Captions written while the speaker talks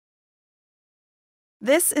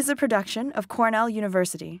This is a production of Cornell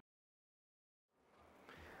University.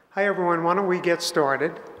 Hi everyone, why don't we get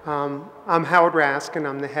started? I'm Howard Raskin,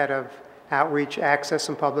 I'm the head of Outreach, Access,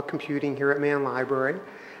 and Public Computing here at Mann Library.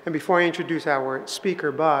 And before I introduce our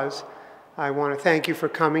speaker, Buzz, I want to thank you for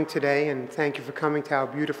coming today, and thank you for coming to our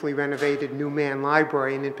beautifully renovated new Mann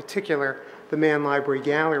Library, and in particular, the Mann Library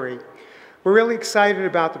Gallery. We're really excited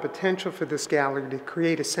about the potential for this gallery to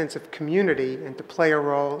create a sense of community and to play a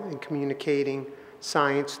role in communicating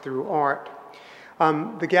science through art.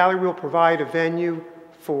 The gallery will provide a venue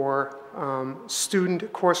for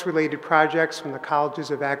student course-related projects from the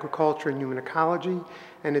Colleges of Agriculture and Human Ecology,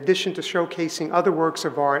 in addition to showcasing other works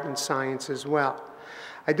of art and science as well.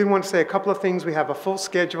 I did want to say a couple of things. We have a full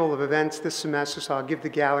schedule of events this semester, so I'll give the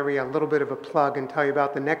gallery a little bit of a plug and tell you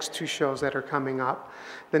about the next two shows that are coming up.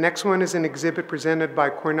 The next one is an exhibit presented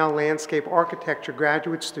by Cornell Landscape Architecture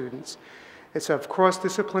graduate students. It's of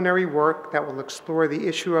cross-disciplinary work that will explore the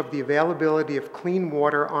issue of the availability of clean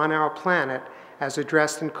water on our planet as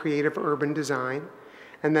addressed in creative urban design.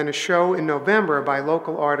 And then a show in November by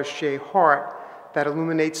local artist Jay Hart that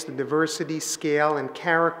illuminates the diversity, scale, and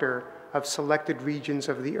character of selected regions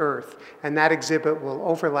of the Earth. And that exhibit will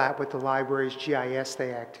overlap with the library's GIS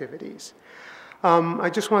Day activities. I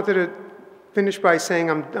just wanted to finish by saying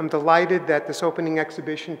I'm delighted that this opening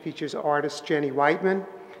exhibition features artist Jeni Wightman,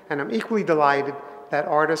 and I'm equally delighted that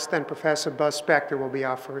artist and Professor Buzz Spector will be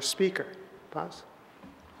our first speaker. Buzz.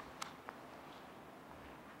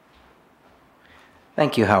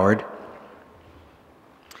 Thank you, Howard.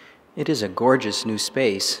 It is a gorgeous new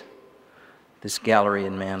space, this gallery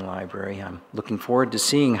in Mann Library. I'm looking forward to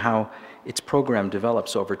seeing how its program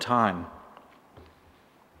develops over time.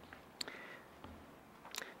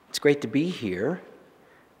 It's great to be here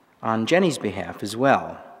on Jeni's behalf as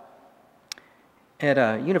well. At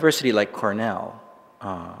a university like Cornell,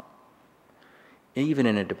 even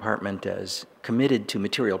in a department as committed to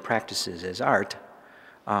material practices as art,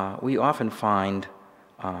 we often find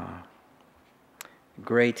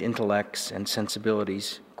great intellects and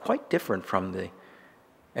sensibilities quite different from the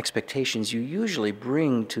expectations you usually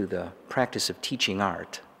bring to the practice of teaching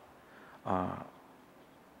art.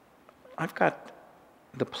 I've gotten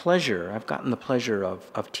the pleasure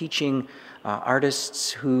of teaching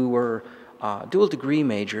artists who were dual degree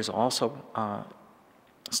majors, also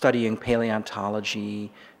studying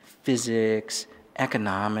paleontology, physics,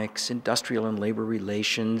 economics, industrial and labor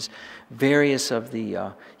relations, various of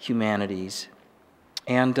the humanities.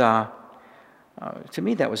 And to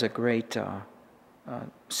me, that was a great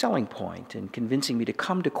selling point in convincing me to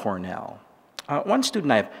come to Cornell. One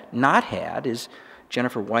student I have not had is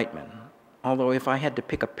Jeni Wightman, although if I had to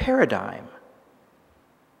pick a paradigm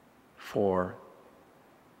for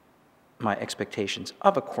my expectations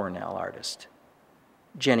of a Cornell artist,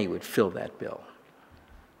 Jeni would fill that bill.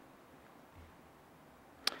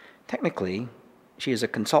 Technically, she is a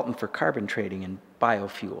consultant for carbon trading in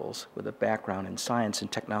biofuels with a background in science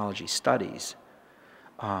and technology studies.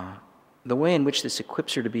 The way in which this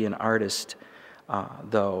equips her to be an artist,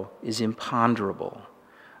 though, is imponderable.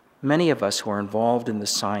 Many of us who are involved in the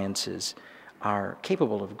sciences are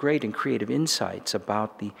capable of great and creative insights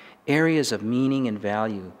about the areas of meaning and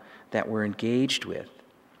value that we're engaged with.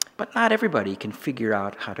 But not everybody can figure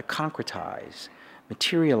out how to concretize,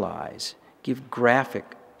 materialize, give graphic,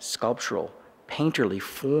 sculptural, painterly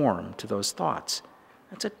form to those thoughts.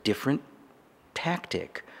 That's a different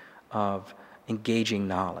tactic of engaging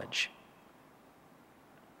knowledge.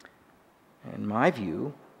 In my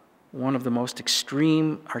view, one of the most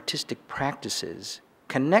extreme artistic practices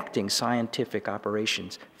connecting scientific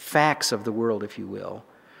operations, facts of the world, if you will,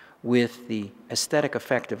 with the aesthetic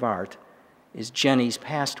effect of art is Jeni's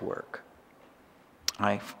past work.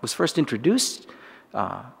 I was first introduced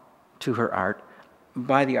to her art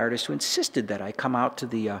by the artist who insisted that I come out to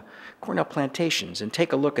the Cornell plantations and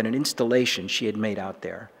take a look at an installation she had made out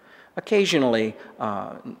there. Occasionally,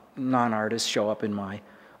 non-artists show up in my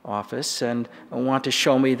office and want to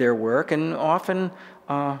show me their work, and often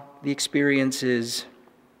the experience is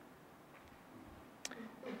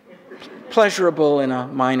pleasurable in a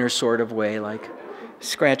minor sort of way, like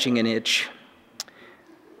scratching an itch.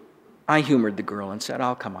 I humored the girl and said,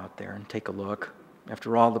 I'll come out there and take a look.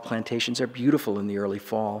 After all, the plantations are beautiful in the early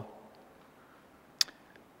fall.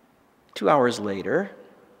 2 hours later,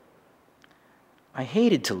 I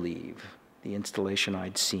hated to leave the installation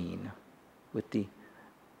I'd seen with the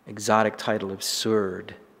exotic title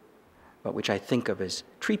absurd, but which I think of as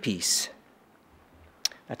tree piece.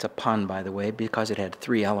 That's a pun, by the way, because it had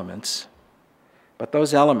 3 elements. But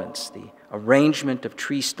those elements, the arrangement of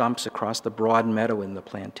tree stumps across the broad meadow in the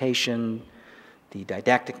plantation, the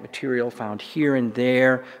didactic material found here and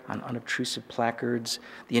there on unobtrusive placards,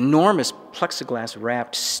 the enormous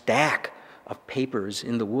plexiglass-wrapped stack of papers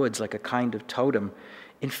in the woods like a kind of totem,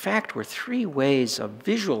 in fact, were three ways of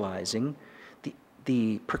visualizing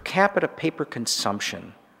the per capita paper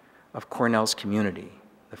consumption of Cornell's community,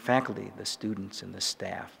 the faculty, the students, and the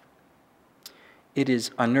staff. It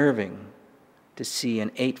is unnerving to see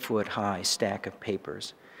an 8-foot-high stack of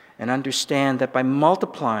papers and understand that by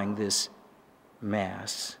multiplying this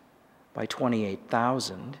mass by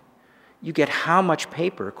 28,000, you get how much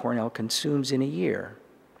paper Cornell consumes in a year.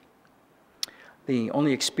 The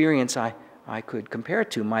only experience I could compare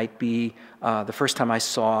it to might be the first time I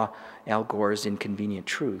saw Al Gore's Inconvenient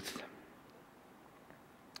Truth.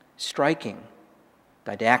 Striking,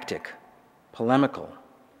 didactic, polemical,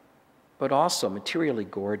 but also materially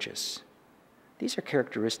gorgeous. These are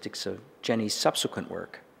characteristics of Jeni's subsequent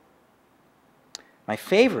work. My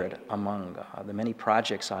favorite among the many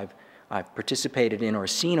projects I've participated in or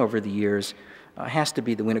seen over the years has to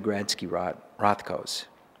be the Winogradsky Rothkos.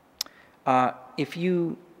 If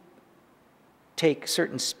you take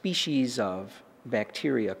certain species of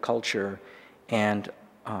bacteria culture and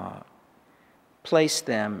place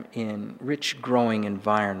them in rich growing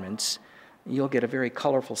environments, you'll get a very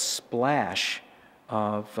colorful splash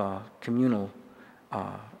of communal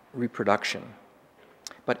reproduction.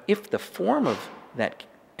 But if the form of that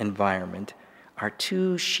environment are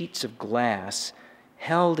two sheets of glass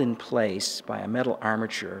held in place by a metal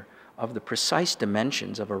armature of the precise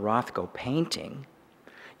dimensions of a Rothko painting,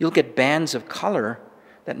 you'll get bands of color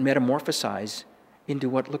that metamorphosize into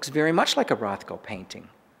what looks very much like a Rothko painting,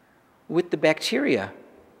 with the bacteria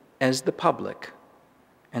as the public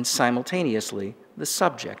and simultaneously the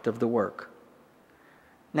subject of the work.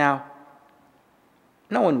 Now,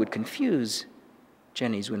 no one would confuse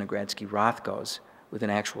Jeni's Winogradsky Rothkos with an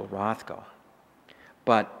actual Rothko,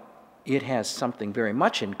 but it has something very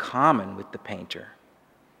much in common with the painter.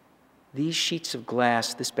 These sheets of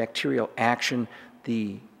glass, this bacterial action,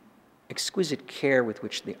 the exquisite care with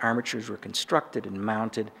which the armatures were constructed and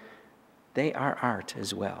mounted, they are art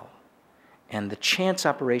as well. And the chance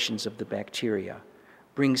operations of the bacteria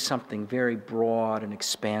bring something very broad and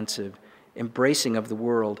expansive, embracing of the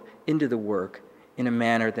world into the work in a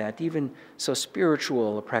manner that even so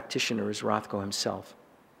spiritual a practitioner as Rothko himself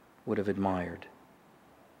would have admired.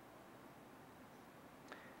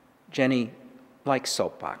 Jeni likes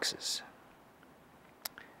soapboxes.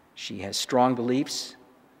 She has strong beliefs.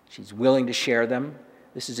 She's willing to share them.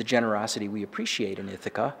 This is a generosity we appreciate in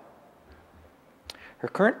Ithaca. Her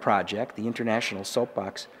current project, the International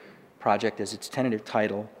Soapbox Project as its tentative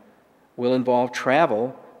title, will involve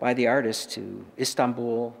travel by the artist to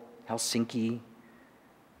Istanbul, Helsinki,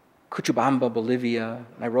 Cochabamba, Bolivia,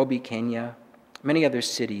 Nairobi, Kenya, many other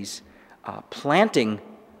cities, planting,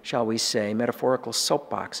 shall we say, metaphorical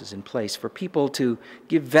soapboxes in place for people to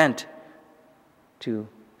give vent to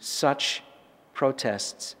such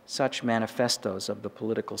protests, such manifestos of the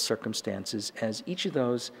political circumstances as each of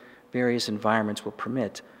those various environments will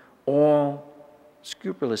permit, all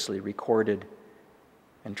scrupulously recorded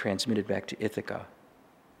and transmitted back to Ithaca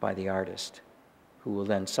by the artist, who will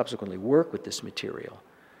then subsequently work with this material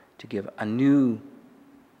to give a new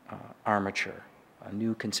armature, a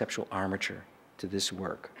new conceptual armature to this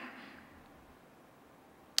work.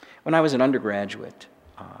 When I was an undergraduate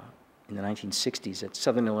in the 1960s at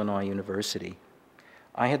Southern Illinois University,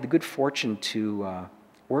 I had the good fortune to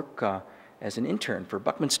work as an intern for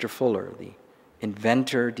Buckminster Fuller, the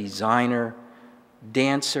inventor, designer,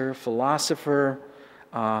 dancer, philosopher,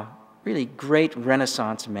 really great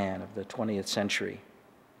Renaissance man of the 20th century.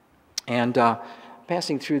 And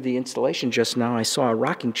passing through the installation just now, I saw a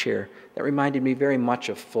rocking chair that reminded me very much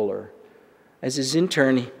of Fuller. As his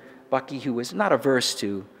intern, Bucky, who was not averse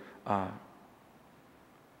to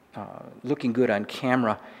looking good on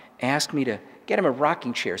camera, asked me to get him a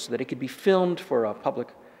rocking chair so that it could be filmed for a public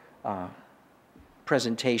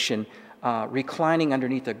presentation, reclining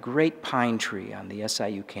underneath a great pine tree on the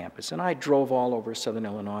SIU campus. And I drove all over Southern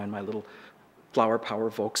Illinois in my little Flower Power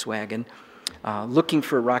Volkswagen, looking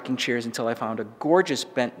for rocking chairs until I found a gorgeous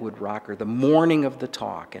bentwood rocker the morning of the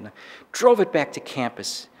talk, and drove it back to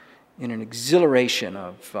campus in an exhilaration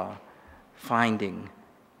of finding.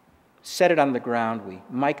 Set it on the ground, we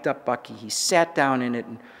mic'd up Bucky, he sat down in it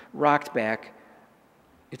and rocked back.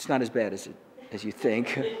 It's not as bad as you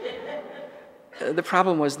think. The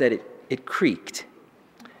problem was that it creaked,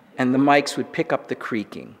 and the mics would pick up the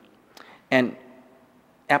creaking. And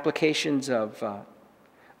applications of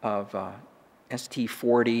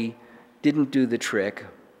ST40 didn't do the trick.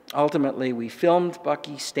 Ultimately, we filmed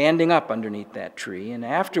Bucky standing up underneath that tree, and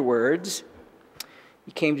afterwards,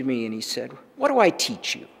 He came to me and he said, "What do I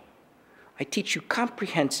teach you?" "I teach you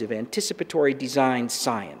comprehensive anticipatory design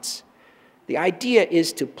science. The idea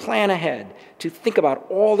is to plan ahead, to think about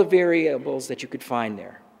all the variables that you could find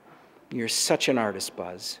there." You're such an artist,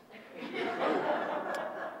 Buzz.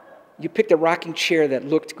 You picked a rocking chair that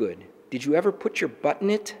looked good. Did you ever put your butt in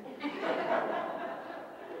it?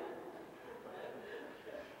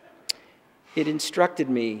 It instructed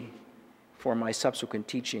me for my subsequent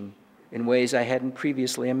teaching in ways I hadn't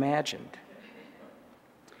previously imagined.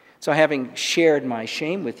 So having shared my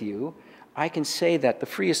shame with you, I can say that the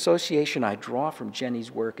free association I draw from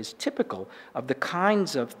Jeni's work is typical of the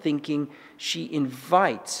kinds of thinking she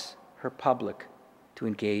invites her public to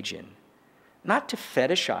engage in. Not to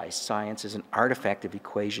fetishize science as an artifact of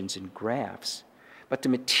equations and graphs, but to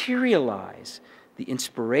materialize the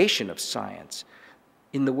inspiration of science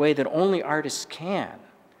in the way that only artists can,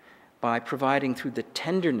 by providing through the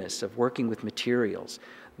tenderness of working with materials,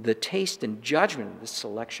 the taste and judgment of the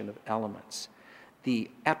selection of elements,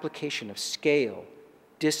 the application of scale,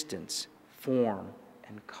 distance, form,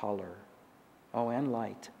 and color. Oh, and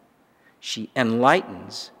light. She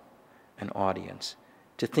enlightens an audience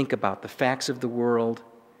to think about the facts of the world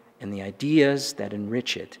and the ideas that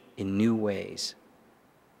enrich it in new ways.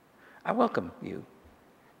 I welcome you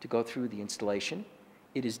to go through the installation.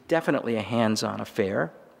 It is definitely a hands-on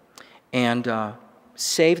affair, and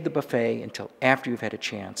save the buffet until after you've had a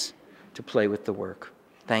chance to play with the work.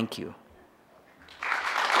 Thank you.